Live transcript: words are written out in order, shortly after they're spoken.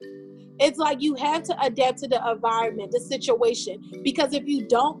It's like you have to adapt to the environment, the situation, because if you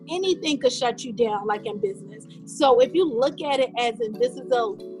don't, anything could shut you down, like in business. So if you look at it as in this is a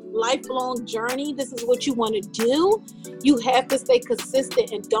lifelong journey, this is what you want to do, you have to stay consistent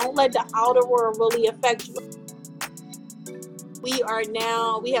and don't let the outer world really affect you. We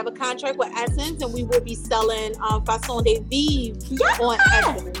have a contract with Essence, and we will be selling Fason de Viv on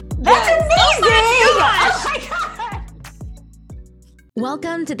Essence. That's amazing! Oh my gosh!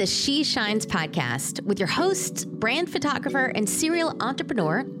 Welcome to the She Shines podcast with your hosts, brand photographer and serial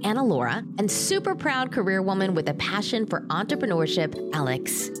entrepreneur, Anna Laura, and super proud career woman with a passion for entrepreneurship,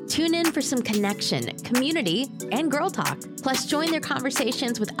 Alex. Tune in for some connection, community, and girl talk. Plus, join their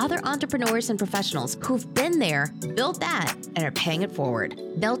conversations with other entrepreneurs and professionals who've been there, built that, and are paying it forward.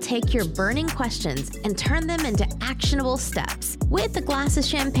 They'll take your burning questions and turn them into actionable steps with a glass of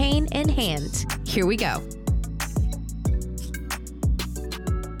champagne in hand. Here we go.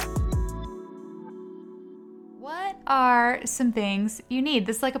 What are some things you need?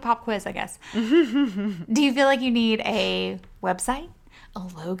 This is like a pop quiz, I guess. Do you feel like you need a website, a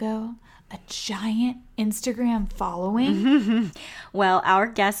logo, a giant Instagram following? Well, our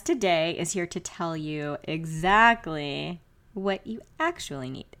guest today is here to tell you exactly what you actually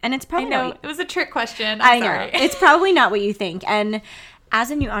need. And it's probably it was a trick question. I sorry. know. It's probably not what you think. And as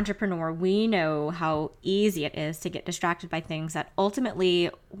a new entrepreneur, we know how easy it is to get distracted by things that ultimately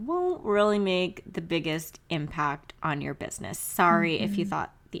won't really make the biggest impact on your business. Sorry if you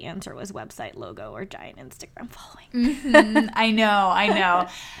thought the answer was website, logo, or giant Instagram following. I know.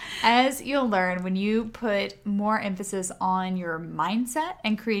 As you'll learn, when you put more emphasis on your mindset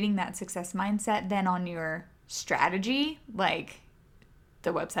and creating that success mindset than on your strategy, like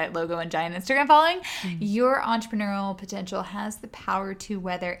the website, logo, and giant Instagram following, your entrepreneurial potential has the power to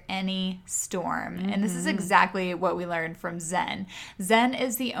weather any storm. And this is exactly what we learned from Zen. Zen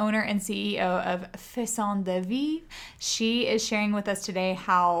is the owner and CEO of Fason de Viv. She is sharing with us today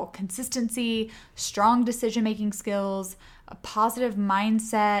how consistency, strong decision-making skills, a positive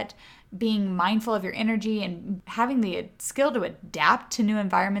mindset, being mindful of your energy, and having the skill to adapt to new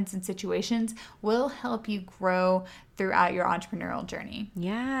environments and situations will help you grow throughout your entrepreneurial journey.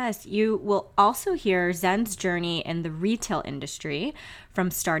 Yes, you will also hear Zen's journey in the retail industry,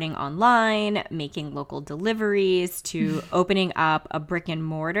 from starting online, making local deliveries, to opening up a brick and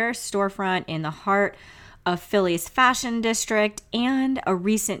mortar storefront in the heart of Philly's fashion district, and a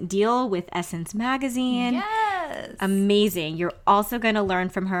recent deal with Essence magazine. Yes. Amazing. You're also going to learn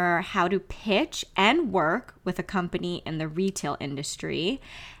from her how to pitch and work with a company in the retail industry,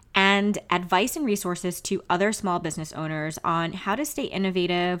 and advice and resources to other small business owners on how to stay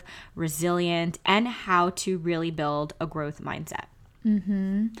innovative, resilient, and how to really build a growth mindset.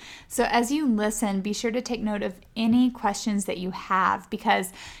 So as you listen, be sure to take note of any questions that you have,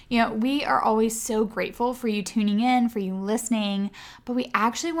 because, we are always so grateful for you tuning in, for you listening, but we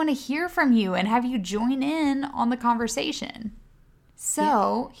actually want to hear from you and have you join in on the conversation.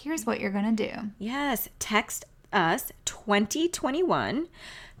 So here's what you're going to do. Yes. Text us 2021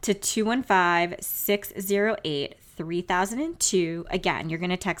 to 215-608-3002. Again, you're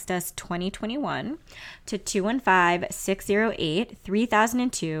going to text us 2021 to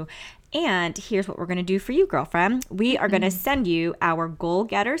 215-608-3002. And here's what we're going to do for you, girlfriend. We are going to send you our Goal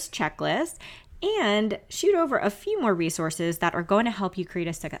Getters checklist and shoot over a few more resources that are going to help you create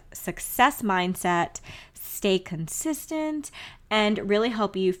a success mindset, stay consistent, and really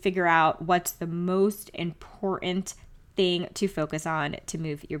help you figure out what's the most important thing to focus on to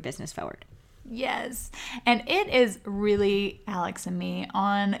move your business forward. Yes. And it is really Alex and me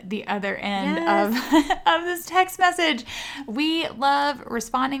on the other end of this text message. We love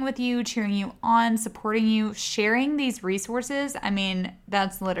responding with you, cheering you on, supporting you, sharing these resources. I mean,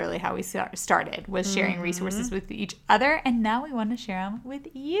 that's literally how we started, was sharing resources with each other. And now we want to share them with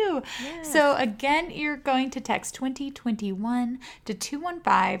you. Yes. So again, you're going to text 2021 to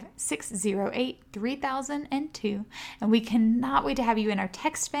 215-608-3002. And we cannot wait to have you in our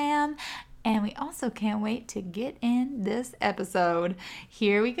text fam. And we also can't wait to get in this episode.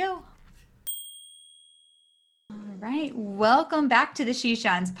 Here we go. All right. Welcome back to the She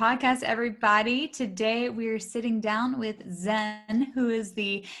Shines podcast, everybody. Today we are sitting down with Zen, who is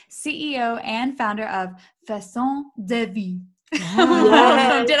the CEO and founder of Fason de Viv.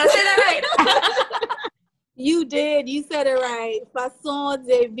 Yes. Did I say that right? You did. You said it right. Fason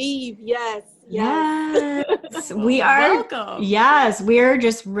de Viv. Yes. Yes. Yes, we are. Welcome. Yes, we're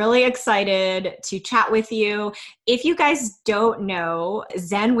just really excited to chat with you. If you guys don't know,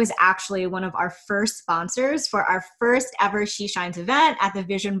 Zen was actually one of our first sponsors for our first ever She Shines event at the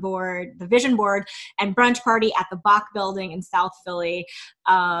Vision Board and brunch party at the Bach Building in South Philly.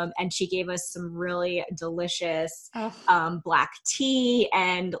 And she gave us some really delicious black tea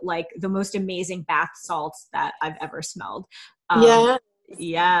and like the most amazing bath salts that I've ever smelled.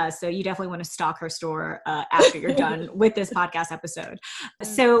 Yeah, so you definitely want to stalk her store after you're done with this podcast episode.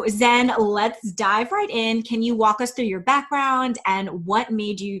 So Zen, let's dive right in. Can you walk us through your background and what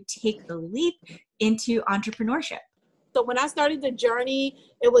made you take the leap into entrepreneurship? So when I started the journey,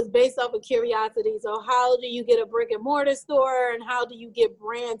 it was based off of curiosity. So how do you get a brick and mortar store, and how do you get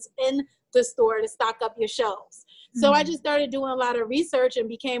brands in the store to stock up your shelves? So I just started doing a lot of research and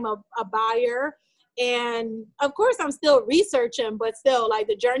became a buyer. And of course, I'm still researching, but still, like,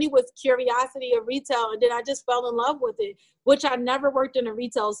 the journey was curiosity of retail. And then I just fell in love with it, which I never worked in a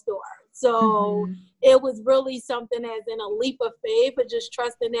retail store. So it was really something as in a leap of faith, but just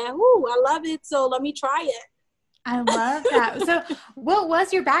trusting that, I love it, so let me try it. I love that. So what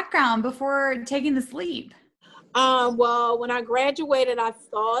was your background before taking this leap? Well, when I graduated, I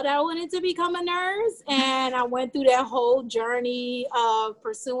thought I wanted to become a nurse, and I went through that whole journey of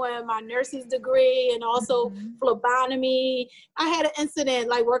pursuing my nurse's degree and also phlebotomy. I had an incident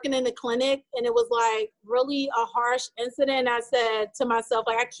like working in the clinic, and it was like really a harsh incident. I said to myself,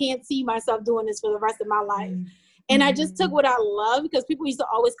 like, I can't see myself doing this for the rest of my life. And I just took what I love, because people used to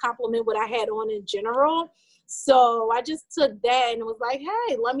always compliment what I had on in general. So I just took that and was like,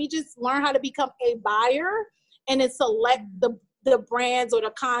 hey, let me just learn how to become a buyer and then select the brands or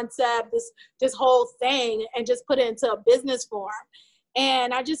the concept, this whole thing, and just put it into a business form.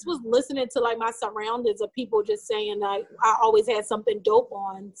 And I just was listening to like my surroundings of people just saying like I always had something dope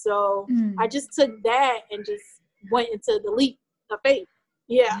on. So I just took that and just went into the leap of faith.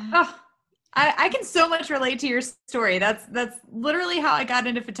 Yeah. Oh, I can so much relate to your story. That's literally how I got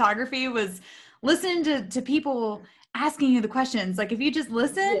into photography, was listening to people asking you the questions. Like, if you just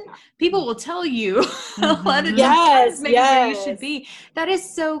listen, people will tell you a lot of times maybe where you should be. That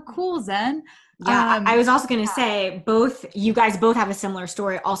is so cool, Zen. Yeah, I was also going to say, you guys both have a similar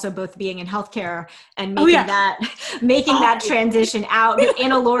story, also both being in healthcare and making that transition out.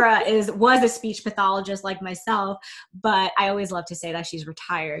 Anna Laura was a speech pathologist like myself, but I always love to say that she's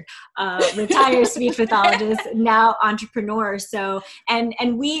retired speech pathologist, now entrepreneur. So, and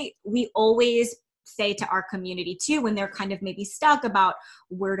we always say to our community too, when they're kind of maybe stuck about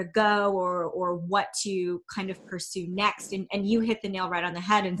where to go or what to kind of pursue next. And you hit the nail right on the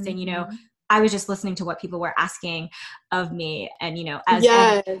head and saying, I was just listening to what people were asking of me, and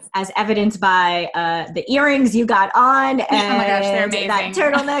as evidenced by the earrings you got on and oh my gosh, they're amazing. That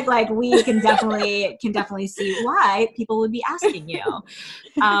turtleneck, like we can definitely see why people would be asking you.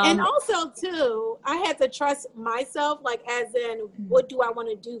 And also too, I had to trust myself, like as in, what do I want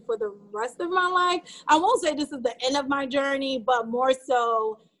to do for the rest of my life? I won't say this is the end of my journey, but more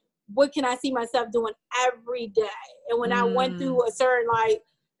so, what can I see myself doing every day? And when I went through a certain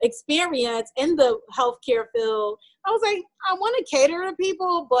experience in the healthcare field, I was like, I want to cater to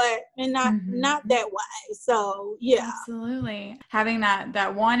people, but not that way. So yeah, absolutely. Having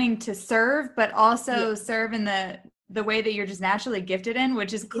that wanting to serve, but also serve in the way that you're just naturally gifted in,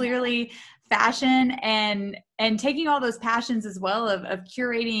 which is clearly fashion, and taking all those passions as well of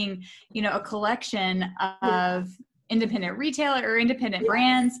curating, a collection of independent retailer or independent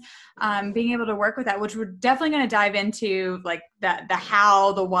brands, being able to work with that, which we're definitely going to dive into, like the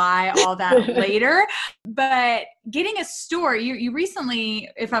how, the why, all that later. But getting a store, you recently,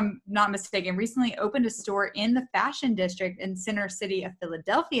 if I'm not mistaken, opened a store in the fashion district in Center City of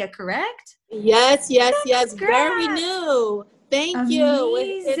Philadelphia, correct? Yes. Very new. Thank you.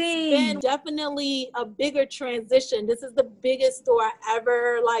 It's been definitely a bigger transition. This is the biggest store I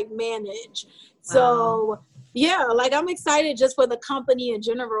ever managed. So yeah, I'm excited just for the company in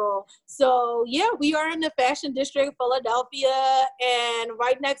general. So yeah, we are in the fashion district, Philadelphia, and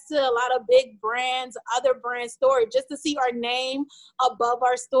right next to a lot of big brands, other brand stores. Just to see our name above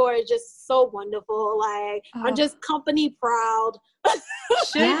our store is just so wonderful. I'm just company proud.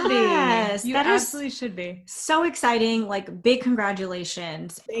 Should be. You absolutely should be. So exciting. Big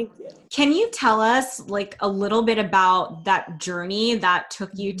congratulations. Thank you. Can you tell us a little bit about that journey that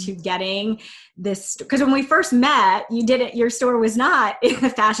took you to getting this? Because when we first met, your store was not in the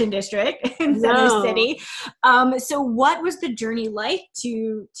fashion district in Center City. So what was the journey like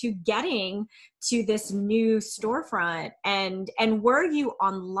to getting to this new storefront, and were you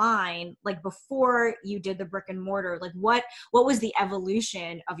online before you did the brick and mortar? What was the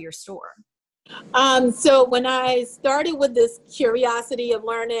evolution of your store? So when I started with this curiosity of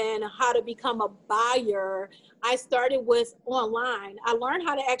learning how to become a buyer, I started with online. I learned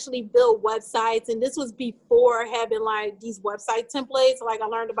how to actually build websites, and this was before having like these website templates. Like I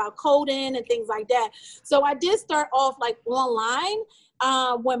learned about coding and things like that. So I did start off like online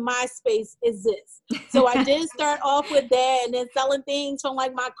when MySpace exists. So I did start off with that, and then selling things from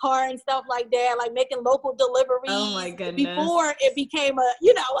like my car and stuff like that, like making local deliveries. Oh my goodness. Before it became a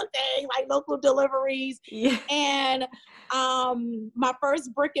thing, like local deliveries. Yeah. And my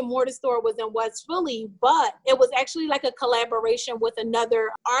first brick and mortar store was in West Philly, but it was actually like a collaboration with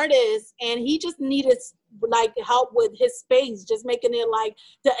another artist, and he just needed like help with his space, just making it like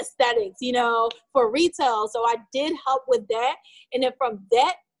the aesthetics, for retail. So I did help with that. And then from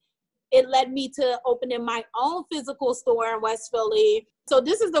that, it led me to opening my own physical store in West Philly. So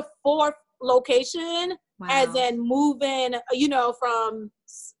this is the fourth location. Wow. As in moving, from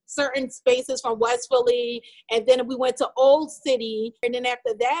certain spaces from West Philly. And then we went to Old City. And then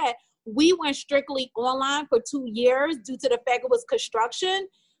after that, we went strictly online for 2 years due to the fact it was construction.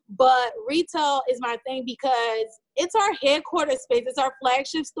 But retail is my thing because it's our headquarters space. It's our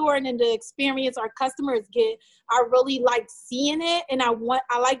flagship store. And then the experience our customers get, I really like seeing it. And I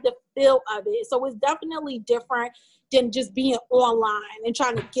like the feel of it. So it's definitely different than just being online and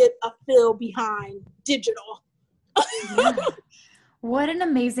trying to get a feel behind digital. Yeah. What an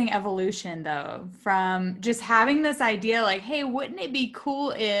amazing evolution, though, from just having this idea like, hey, wouldn't it be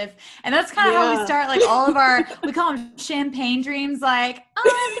cool if, and that's kind of how we start like all of our, we call them champagne dreams, like,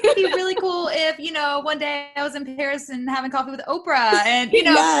 I think it'd be really cool if, one day I was in Paris and having coffee with Oprah and,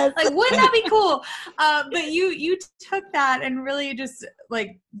 Yes. like, wouldn't that be cool? But you took that and really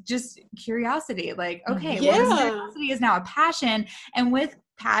just curiosity, like, okay, well, this curiosity is now a passion. And with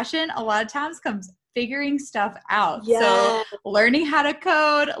passion, a lot of times comes figuring stuff out. Yes. So learning how to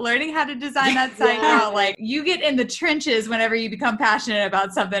code, learning how to design that site, girl, like you get in the trenches whenever you become passionate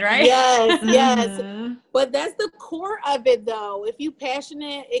about something, right? Yes, yes. Mm-hmm. But that's the core of it, though. If you're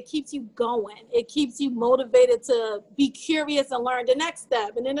passionate, it keeps you going. It keeps you motivated to be curious and learn the next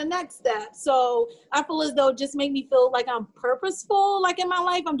step and then the next step. So I feel as though it just make me feel like I'm purposeful. Like in my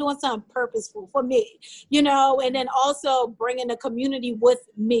life, I'm doing something purposeful for me, and then also bringing the community with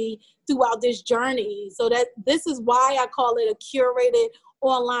me throughout this journey. So that this is why I call it a curated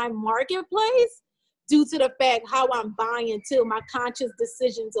online marketplace, due to the fact how I'm buying too, my conscious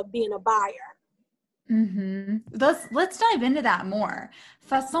decisions of being a buyer. Mm-hmm. Let's dive into that more.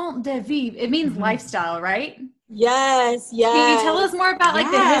 Fason de Viv, it means lifestyle, right? Yes, yes. Can you tell us more about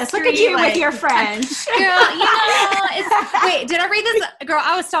like the history? Look at you with your French. Girl, wait, did I read this? Girl,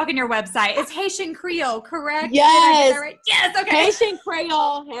 I was stalking your website. It's Haitian Creole, correct? Yes. Did I get that right? Yes, okay. Haitian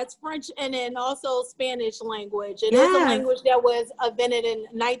Creole has French and then also Spanish language. It is a language that was invented in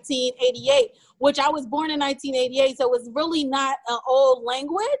 1988, which I was born in 1988, so it's really not an old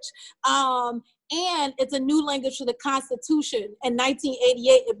language. And it's a new language for the Constitution. In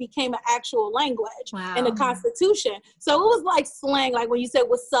 1988, it became an actual language in the Constitution. So it was like slang, like when you say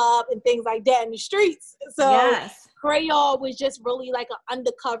what's up and things like that in the streets. So Creole was just really like an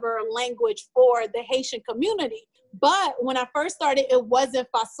undercover language for the Haitian community. But when I first started, it wasn't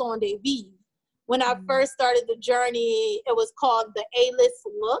Fason de Viv. When I first started the journey, it was called the A-List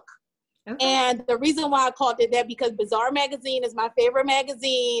Look. Okay. And the reason why I called it that, because Bazaar magazine is my favorite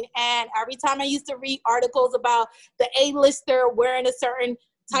magazine. And every time I used to read articles about the A-lister wearing a certain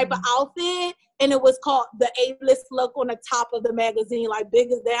type of outfit, and it was called the A-list look on the top of the magazine, like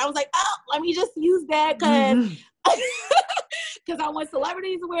big as that. I was like, oh, let me just use that because I want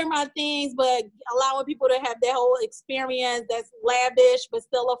celebrities to wear my things, but allowing people to have that whole experience that's lavish but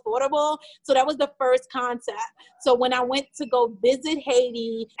still affordable. So that was the first concept. So when I went to go visit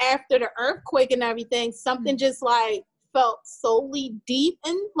Haiti after the earthquake and everything, something just like felt solely deep,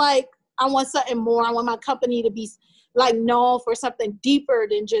 and like I want something more. I want my company to be like known for something deeper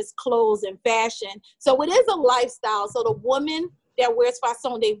than just clothes and fashion. So it is a lifestyle. So the woman that wears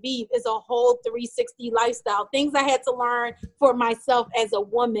Fason de Viv is a whole 360 lifestyle. Things I had to learn for myself as a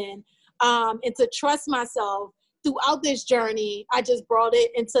woman, and to trust myself throughout this journey. I just brought it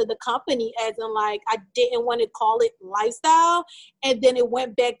into the company as in like, I didn't want to call it lifestyle. And then it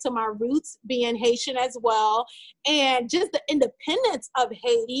went back to my roots being Haitian as well. And just the independence of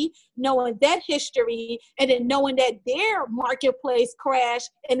Haiti, knowing that history, and then knowing that their marketplace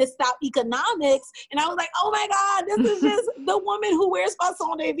crashed and it stopped economics. And I was like, oh my God, this is just the woman who wears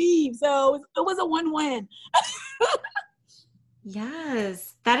Fason de Viv. So it was a win-win.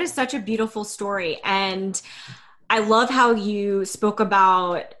 Yes, that is such a beautiful story. And I love how you spoke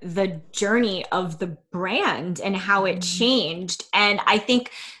about the journey of the brand and how it changed. And I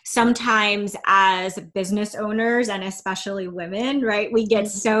think sometimes as business owners, and especially women, right, we get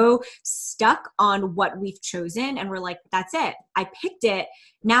so stuck on what we've chosen and we're like, that's it. I picked it.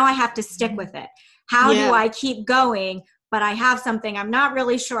 Now I have to stick with it. How do I keep going? But I have something I'm not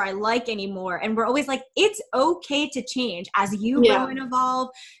really sure I like anymore. And we're always like, it's okay to change. As you grow and evolve,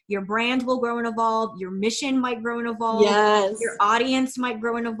 your brand will grow and evolve. Your mission might grow and evolve. Your audience might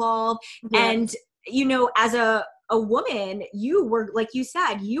grow and evolve. And, you know, as a woman, you were, like you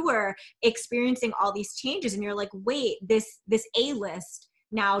said, you were experiencing all these changes and you're like, wait, this A-list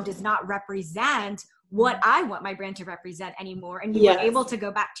now does not represent what I want my brand to represent anymore. And you were able to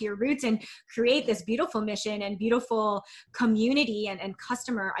go back to your roots and create this beautiful mission and beautiful community and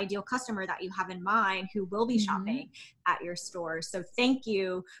ideal customer that you have in mind who will be shopping at your store. So thank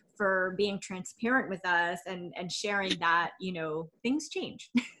you for being transparent with us and sharing that, you know, things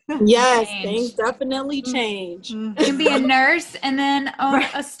change. Yes, things definitely change. You can be a nurse and then own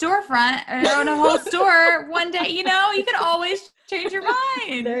a storefront or own a whole store one day. You know, you can always change your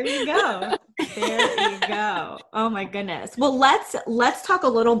mind. There you go. There you go. Oh my goodness. Well, let's talk a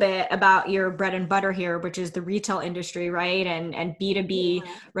little bit about your bread and butter here, which is the retail industry, right? And B2B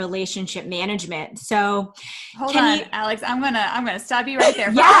relationship management. So hold on, Alex, I'm gonna stop you right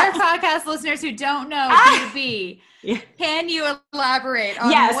there. For our podcast listeners who don't know B2B, can you elaborate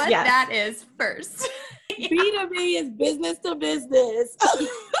on what that is first? B2B is business to business.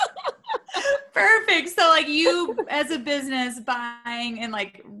 Perfect. So like you as a business buying and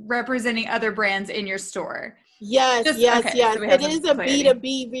like representing other brands in your store. Yes. So it is a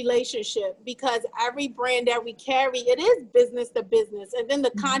B2B relationship because every brand that we carry, it is business to business. And then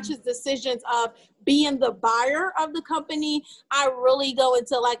the conscious decisions of being the buyer of the company, I really go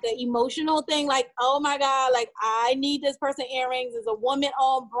into like an emotional thing. Like, oh my God, like I need this person earrings. It's a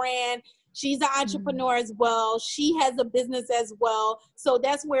woman-owned brand. She's an entrepreneur as well. She has a business as well. So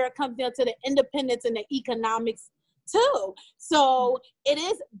that's where it comes down to the independence and the economics too. So it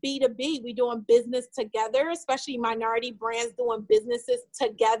is B2B. We're doing business together, especially minority brands doing businesses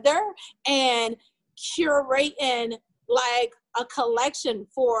together and curating like a collection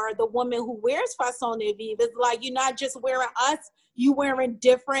for the woman who wears Fason de Viv. It's like you're not just wearing us, you wearing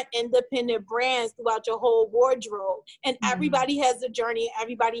different independent brands throughout your whole wardrobe. And everybody has a journey,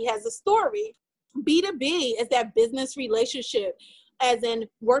 everybody has a story. B2B is that business relationship, as in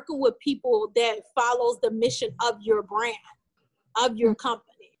working with people that follows the mission of your brand, of your company.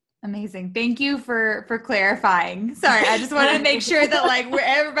 Amazing. Thank you for clarifying. Sorry, I just wanted to make sure that like where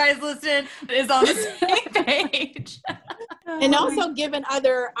everybody's listening is on the same page. And also giving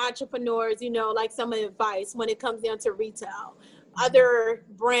other entrepreneurs, you know, like some advice when it comes down to retail. Other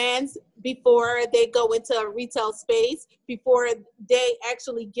brands, before they go into a retail space, before they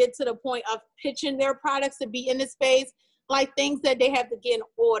actually get to the point of pitching their products to be in the space, like things that they have to get in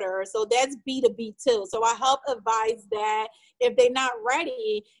order. So that's B2B too. So I help advise that if they're not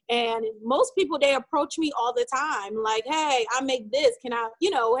ready. And most people, they approach me all the time. Like, hey, I make this. Can I, you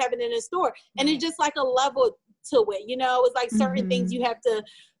know, have it in a store? And it's just like a level to it. You know, it's like certain things you have to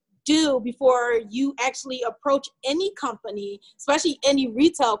do before you actually approach any company, especially any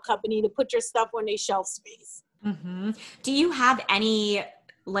retail company, to put your stuff on their shelf space. Do you have any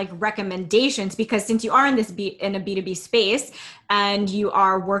like recommendations, because since you are in this in a B2B space and you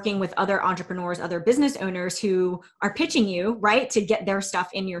are working with other entrepreneurs, other business owners who are pitching you, right, to get their stuff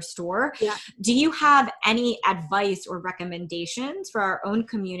in your store, do you have any advice or recommendations for our own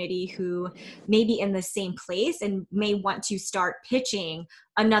community who may be in the same place and may want to start pitching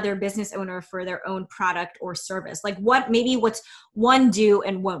another business owner for their own product or service? Like what's one do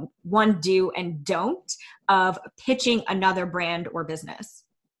and one do and don't of pitching another brand or business?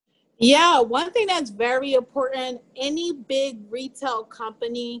 Yeah, one thing that's very important, any big retail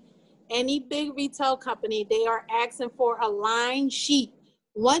company, they are asking for a line sheet.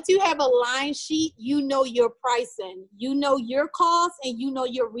 Once you have a line sheet, you know your pricing, you know your costs, and you know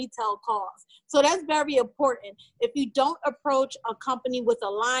your retail costs. So that's very important. If you don't approach a company with a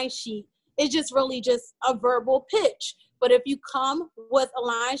line sheet, it's just really just a verbal pitch. But if you come with a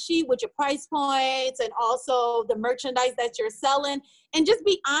line sheet with your price points and also the merchandise that you're selling, and just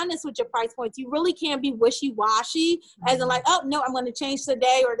be honest with your price points. You really can't be wishy-washy as in like, oh, no, I'm going to change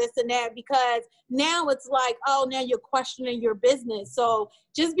today or this and that, because now it's like, oh, now you're questioning your business. So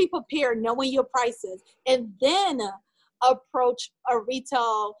just be prepared, knowing your prices, and then approach a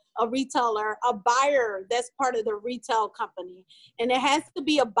retailer, a buyer that's part of the retail company. And it has to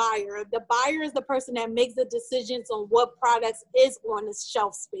be a buyer. The buyer is the person that makes the decisions on what products is on the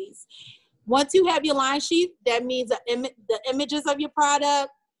shelf space. Once you have your line sheet, that means the images of your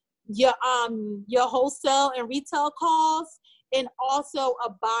product, your wholesale and retail costs, and also a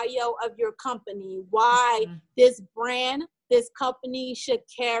bio of your company. Why this brand, this company should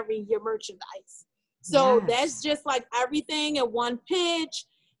carry your merchandise. So that's just like everything in one pitch.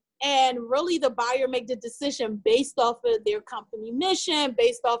 And really the buyer make the decision based off of their company mission,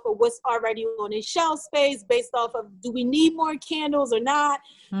 based off of what's already on their shelf space, based off of do we need more candles or not.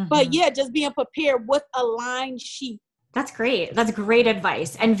 But yeah, just being prepared with a line sheet. That's great. That's great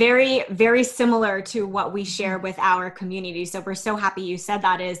advice, and very, very similar to what we share with our community. So we're so happy you said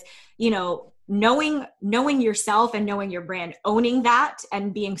that. Is, knowing yourself and knowing your brand, owning that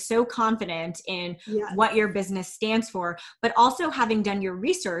and being so confident in what your business stands for, but also having done your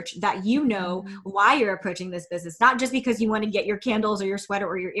research that why you're approaching this business, not just because you want to get your candles or your sweater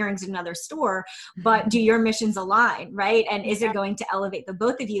or your earrings in another store, but do your missions align, right? And is it going to elevate the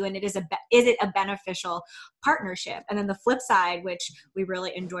both of you? And is it a beneficial partnership? And then the flip side, which we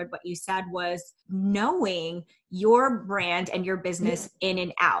really enjoyed what you said, was knowing your brand and your business in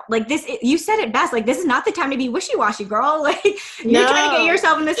and out. Like this, you said it best, like this is not the time to be wishy-washy, girl. Like you're trying to get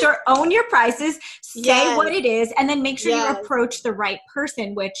yourself in the store, own your prices, say what it is, and then make sure you approach the right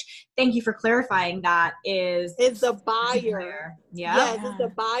person, which thank you for clarifying that is the buyer. Yes, it's the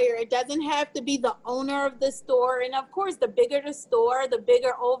buyer. It doesn't have to be the owner of the store. And of course, the bigger the store, the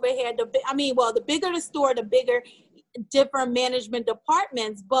bigger overhead, the bigger the store, the bigger different management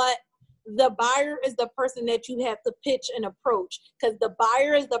departments, but the buyer is the person that you have to pitch and approach, because the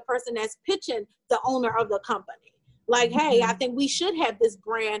buyer is the person that's pitching the owner of the company. Like, hey, I think we should have this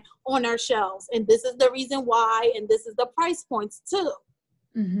brand on our shelves, and this is the reason why, and this is the price points too.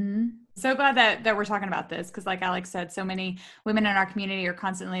 So glad that we're talking about this, because like Alex said, so many women in our community are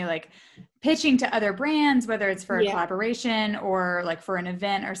constantly like pitching to other brands, whether it's for a collaboration or like for an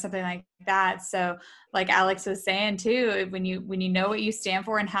event or something like that. So like Alex was saying too, when you know what you stand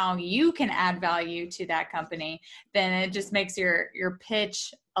for and how you can add value to that company, then it just makes your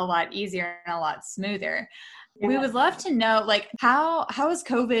pitch a lot easier and a lot smoother. We would love to know, like, how has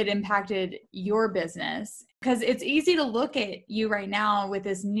COVID impacted your business? Because it's easy to look at you right now with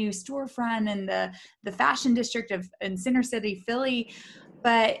this new storefront in the fashion district in Center City, Philly.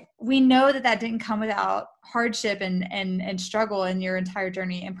 But we know that didn't come without hardship and struggle in your entire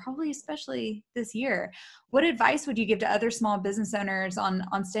journey, and probably especially this year. What advice would you give to other small business owners on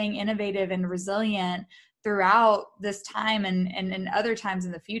staying innovative and resilient throughout this time and other times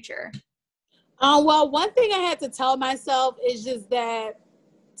in the future? Well, one thing I had to tell myself is just that,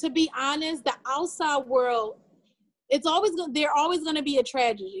 to be honest, the outside world, they're always going to be a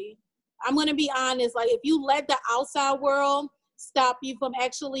tragedy. I'm going to be honest. Like, if you let the outside world stop you from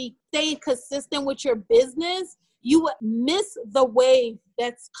actually staying consistent with your business, you would miss the wave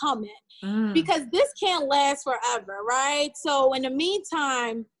that's coming, because this can't last forever, right? So in the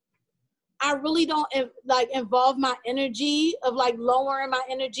meantime, I really don't involve my energy of like lowering my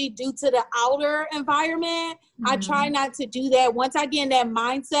energy due to the outer environment. I try not to do that. Once I get in that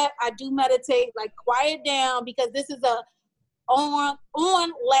mindset, I do meditate, like quiet down, because this is a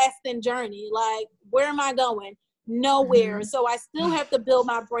on lasting journey. Like, where am I going? Nowhere. So I still have to build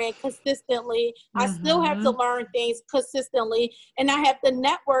my brand consistently. I still have to learn things consistently, and I have to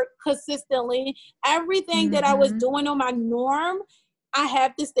network consistently. Everything that I was doing on my norm, I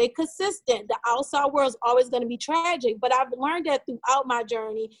have to stay consistent. The outside world is always going to be tragic, but I've learned that throughout my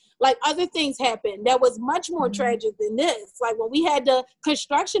journey. Like, other things happened that was much more tragic than this. Like, when we had the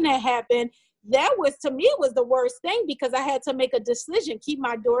construction that happened, that was, to me, it was the worst thing, because I had to make a decision, keep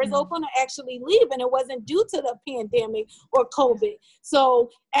my doors open or actually leave. And it wasn't due to the pandemic or COVID. So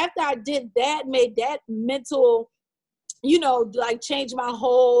after I did that, made that mental, change my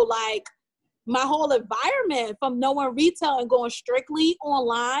whole environment from knowing retail and going strictly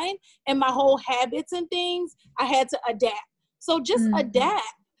online, and my whole habits and things, I had to adapt. So just adapt.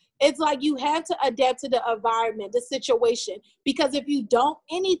 It's like you have to adapt to the environment, the situation, because if you don't,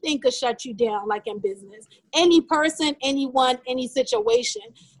 anything could shut you down, like in business. Any person, anyone, any situation.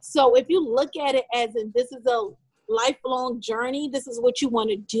 So if you look at it as in this is a lifelong journey, this is what you want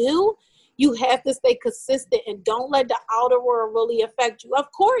to do, you have to stay consistent and don't let the outer world really affect you.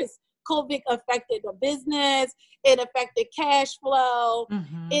 Of course, COVID affected the business. It affected cash flow.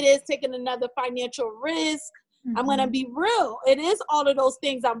 It is taking another financial risk. I'm going to be real. It is all of those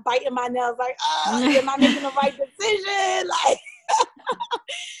things. I'm biting my nails like, am I making the right decision? Like,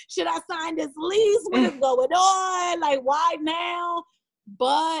 should I sign this lease? What is going on? Like, why now?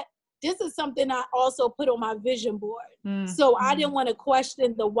 But this is something I also put on my vision board. So I didn't want to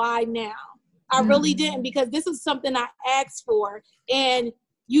question the why now. I really didn't, because this is something I asked for. And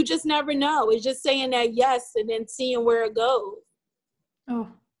you just never know. It's just saying that yes and then seeing where it goes. Oh,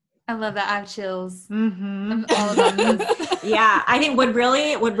 I love that. I have chills. Mm-hmm. I'm all about this. Yeah, I think what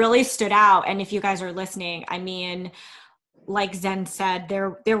really stood out, and if you guys are listening, I mean, like Zen said,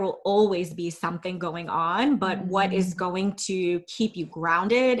 there will always be something going on, but what is going to keep you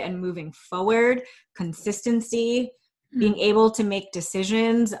grounded and moving forward? Consistency, being able to make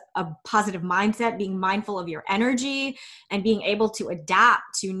decisions, a positive mindset, being mindful of your energy, and being able to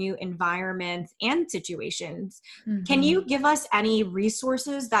adapt to new environments and situations. Can you give us any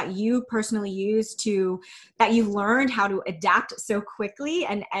resources that you personally use that you've learned how to adapt so quickly,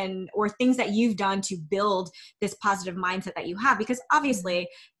 and or things that you've done to build this positive mindset that you have? Because obviously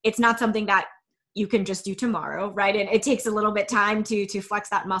it's not something that you can just do tomorrow, right? And it takes a little bit time to flex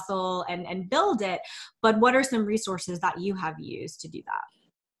that muscle and build it. But what are some resources that you have used to do that?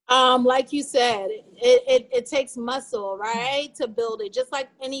 Like you said, it takes muscle, right, to build it. Just like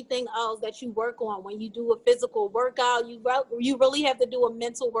anything else that you work on. When you do a physical workout, you really have to do a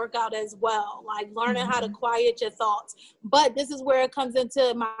mental workout as well, like learning how to quiet your thoughts. But this is where it comes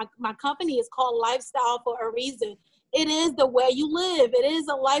into my company. Is called Lifestyle for a reason. It is the way you live. It is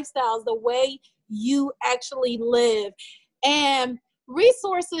a lifestyle. It's the way you actually live. And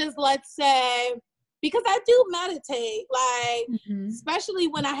resources, let's say, because I do meditate, like, especially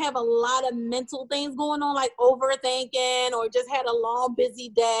when I have a lot of mental things going on, like overthinking, or just had a long, busy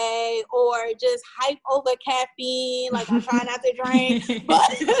day, or just hype over caffeine, like I try not to drink, but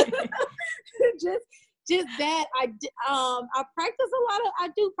just that I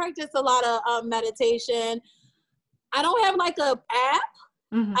do practice a lot of meditation. I don't have like a app.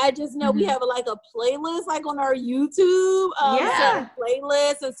 I just know we have like a playlist, like on our YouTube, certain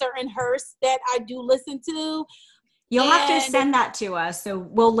playlists and certain hertz that I do listen to. You'll have to send that to us, so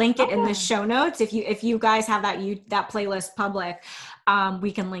we'll link it in the show notes. If you guys have that playlist public,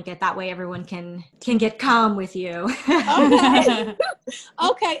 we can link it. That way, everyone can get calm with you. Okay.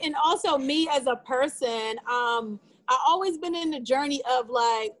 Okay, and also me as a person, I always been in the journey of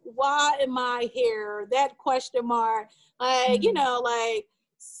like, why am I here? That question mark, like like.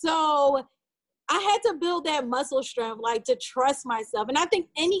 So I had to build that muscle strength, like to trust myself. And I think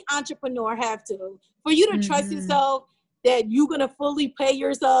any entrepreneur have to. For you to trust yourself, that you're going to fully pay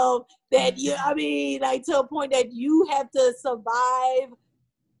yourself, that like to a point that you have to survive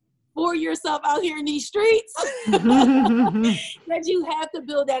for yourself out here in these streets, that you have to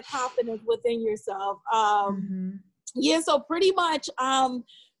build that confidence within yourself. So pretty much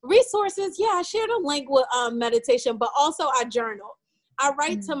resources, I shared a link with meditation, but also I journal. I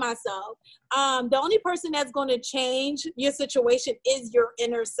write to myself. The only person that's going to change your situation is your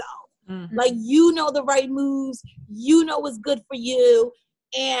inner self. Like, you know the right moves, you know what's good for you,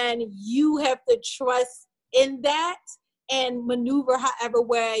 and you have to trust in that and maneuver however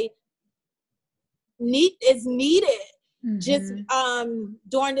way is needed. Just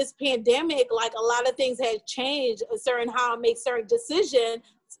during this pandemic, like a lot of things have changed, how I make certain decisions,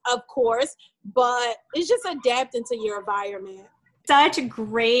 of course, but it's just adapting to your environment. Such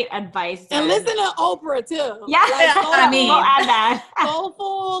great advice. And listen to Oprah too. Yeah, we'll add that.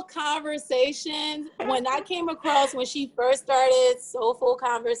 Soulful Conversations. When I came across, when she first started Soulful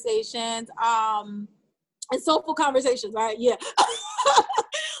Conversations, and Soulful Conversations, right? Yeah.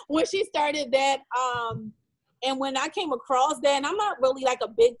 When she started that, and when I came across that, and I'm not really like a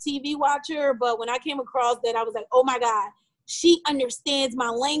big TV watcher, but when I came across that, I was like, oh my God, she understands my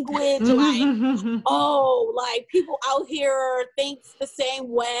language. Like, like people out here thinks the same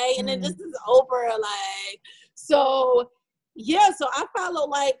way. And then this is Oprah, like, so I follow,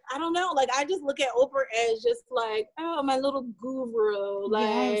 like, I don't know, like, I just look at Oprah as just like, oh, my little guru,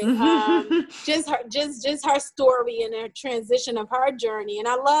 like, just her story and her transition of her journey. And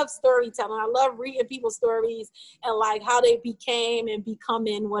I love storytelling. I love reading people's stories and like how they became and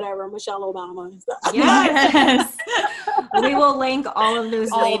becoming whatever, Michelle Obama and stuff. Yes. We will link all of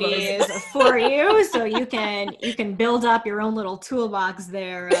those ladies for you, so you can build up your own little toolbox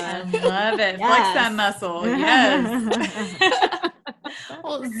there. I love it. Flex that muscle. Yes.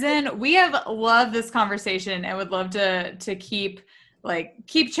 Well, Zen, we have loved this conversation and would love to keep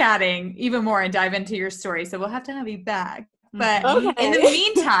chatting even more and dive into your story. So we'll have to have you back. But in the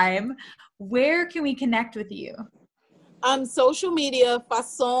meantime, where can we connect with you? Social media,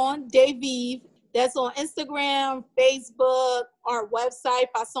 Fason de Viv. That's on Instagram, Facebook, our website,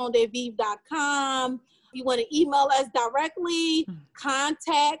 fasondeviv.com. If you want to email us directly,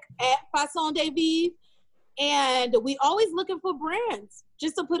 contact@Fason de Viv. And we always looking for brands,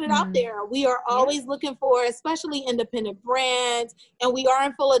 just to put it out there. We are always looking for, especially independent brands, and we are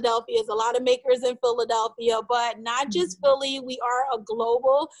in Philadelphia. There's a lot of makers in Philadelphia, but not just Philly. We are a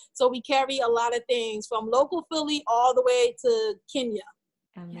global, so we carry a lot of things from local Philly all the way to Kenya.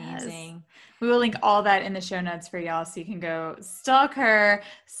 Amazing. Yes. We will link all that in the show notes for y'all, so you can go stalk her,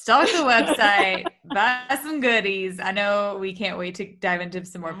 stalk the website, buy some goodies. I know we can't wait to dive into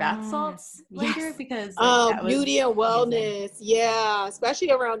some more bath salts later because beauty and wellness. Yeah,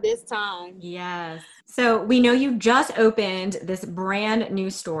 especially around this time. Yes. So we know you just opened this brand new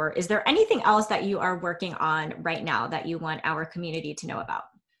store. Is there anything else that you are working on right now that you want our community to know about?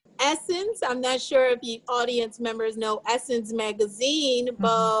 Essence. I'm not sure if you audience members know Essence magazine,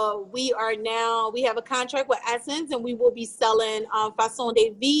 but we have a contract with Essence, and we will be selling Fason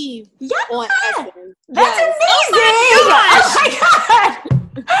de Viv on Essence. That's amazing! Oh my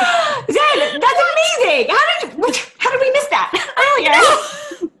God! Jen, that's amazing! How did we miss that earlier?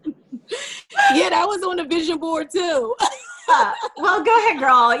 Yeah, that was on the vision board too. Well, go ahead,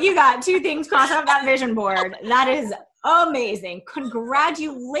 girl. You got 2 things crossed off that vision board. That is amazing.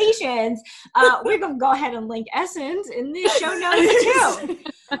 Congratulations. We're going to go ahead and link Essence in the show notes too.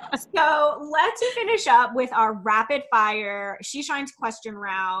 So let's finish up with our rapid fire She Shines question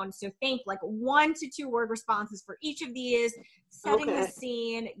round. So think like 1 to 2 word responses for each of these. Setting the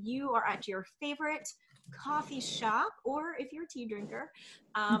scene. You are at your favorite coffee shop, or if you're a tea drinker,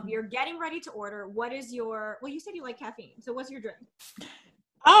 you're getting ready to order. What is your, well, you said you like caffeine. So what's your drink?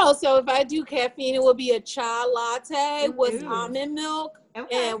 Oh, so if I do caffeine, it will be a chai latte with almond milk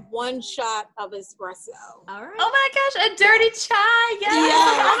and 1 shot of espresso. All right. Oh my gosh, a dirty chai.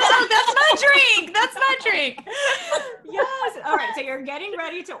 Yes. Oh, that's my drink. That's my drink. Yes. All right. So you're getting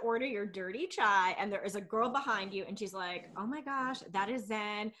ready to order your dirty chai, and there is a girl behind you, and she's like, oh my gosh, that is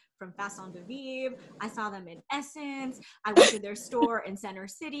Zen from Fason de Viv. I saw them in Essence. I went to their store in Center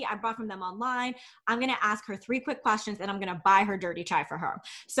City. I bought from them online. I'm going to ask her 3 quick questions, and I'm going to buy her dirty chai for her.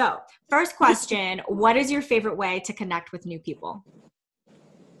 So first question, what is your favorite way to connect with new people?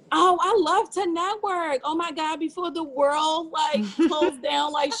 Oh, I love to network. Oh my God, before the world closed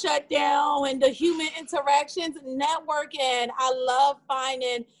down, shut down, and the human interactions, networking. I love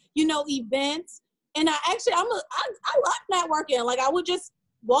finding, events. And I love networking. I would just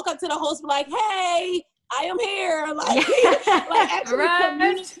walk up to the host, like, hey, I am here. Actually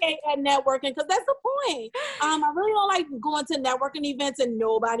communicate at networking, because that's the point. I really don't like going to networking events and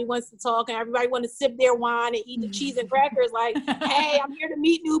nobody wants to talk and everybody want to sip their wine and eat the cheese and crackers. Hey, I'm here to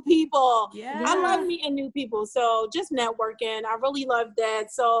meet new people. Yeah. I love meeting new people. So just networking. I really love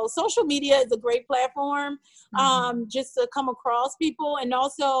that. So social media is a great platform just to come across people. And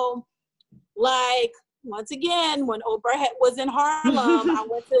also, once again, when Oprah was in Harlem, I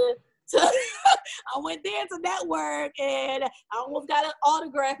went I went there to network, and I almost got an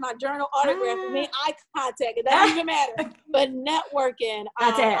autograph, my journal autograph, and made eye contact. It doesn't even matter. But networking.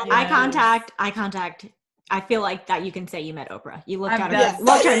 That's it. Eye contact. I feel like that you can say you met Oprah. You looked at her,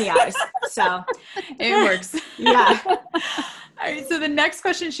 looked her in the eyes. So it works. Yeah. All right. So the next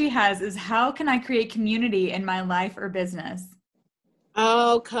question she has is, how can I create community in my life or business?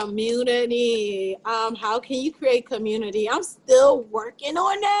 Oh, community. How can you create community? I'm still working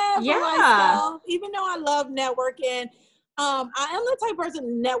on that for myself. Even though I love networking, I am the type of person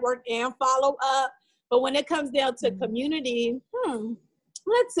to network and follow up. But when it comes down to community,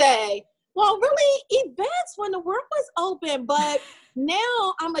 let's say, well, really events when the world was open, but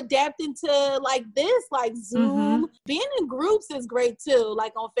now I'm adapting to this, Zoom. Being in groups is great too,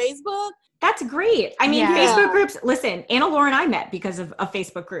 on Facebook. That's great. I mean, Facebook groups, listen, Anna Laura and I met because of a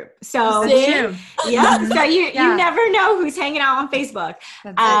Facebook group. So, so you never know who's hanging out on Facebook.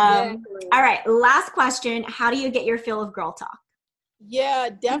 Exactly. All right. Last question. How do you get your fill of girl talk? Yeah,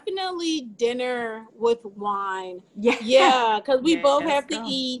 definitely dinner with wine. Yeah, because we both have to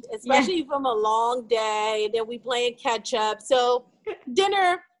eat, especially from a long day. And then we playing catch up. So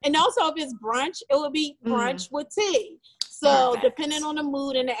dinner, and also if it's brunch, it would be brunch with tea. So depending on the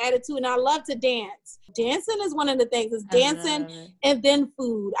mood and the attitude, and I love to dance. Dancing is one of the things. It's dancing and then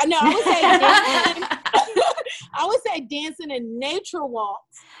food. I would say dancing and nature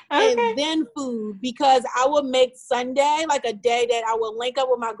walks and then food, because I would make Sunday a day that I would link up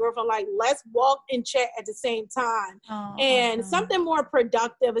with my girlfriend, let's walk and chat at the same time. Something more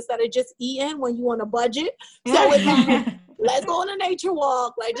productive instead of just eating when you on a budget. So it's let's go on a nature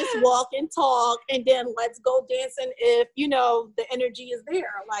walk, just walk and talk, and then let's go dancing if, the energy is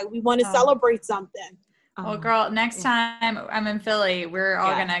there. We want to celebrate something. Well, girl, next time I'm in Philly, we're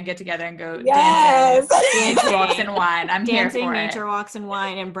all gonna get together and go Yes. dancing, nature walks and wine. I'm Dancing, here for nature it. walks and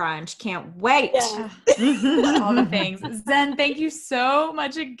wine and brunch. Can't wait. Yeah. All the things. Zen, thank you so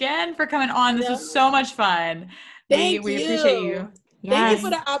much again for coming on. This was so much fun. We appreciate you. Thank you for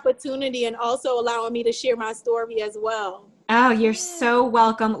the opportunity and also allowing me to share my story as well. Oh, you're so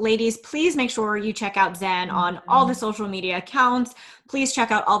welcome. Ladies, please make sure you check out Zen on all the social media accounts. Please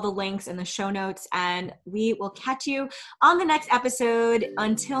check out all the links in the show notes, and we will catch you on the next episode.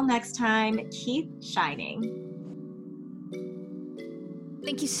 Until next time, keep shining.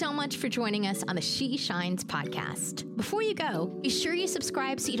 Thank you so much for joining us on the She Shines podcast. Before you go, be sure you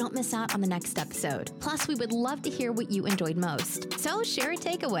subscribe so you don't miss out on the next episode. Plus, we would love to hear what you enjoyed most. So share a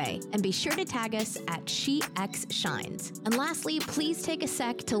takeaway and be sure to tag us at SheXShines. And lastly, please take a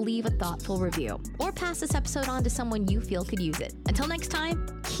sec to leave a thoughtful review or pass this episode on to someone you feel could use it. Until next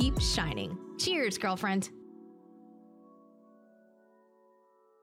time, keep shining. Cheers, girlfriend.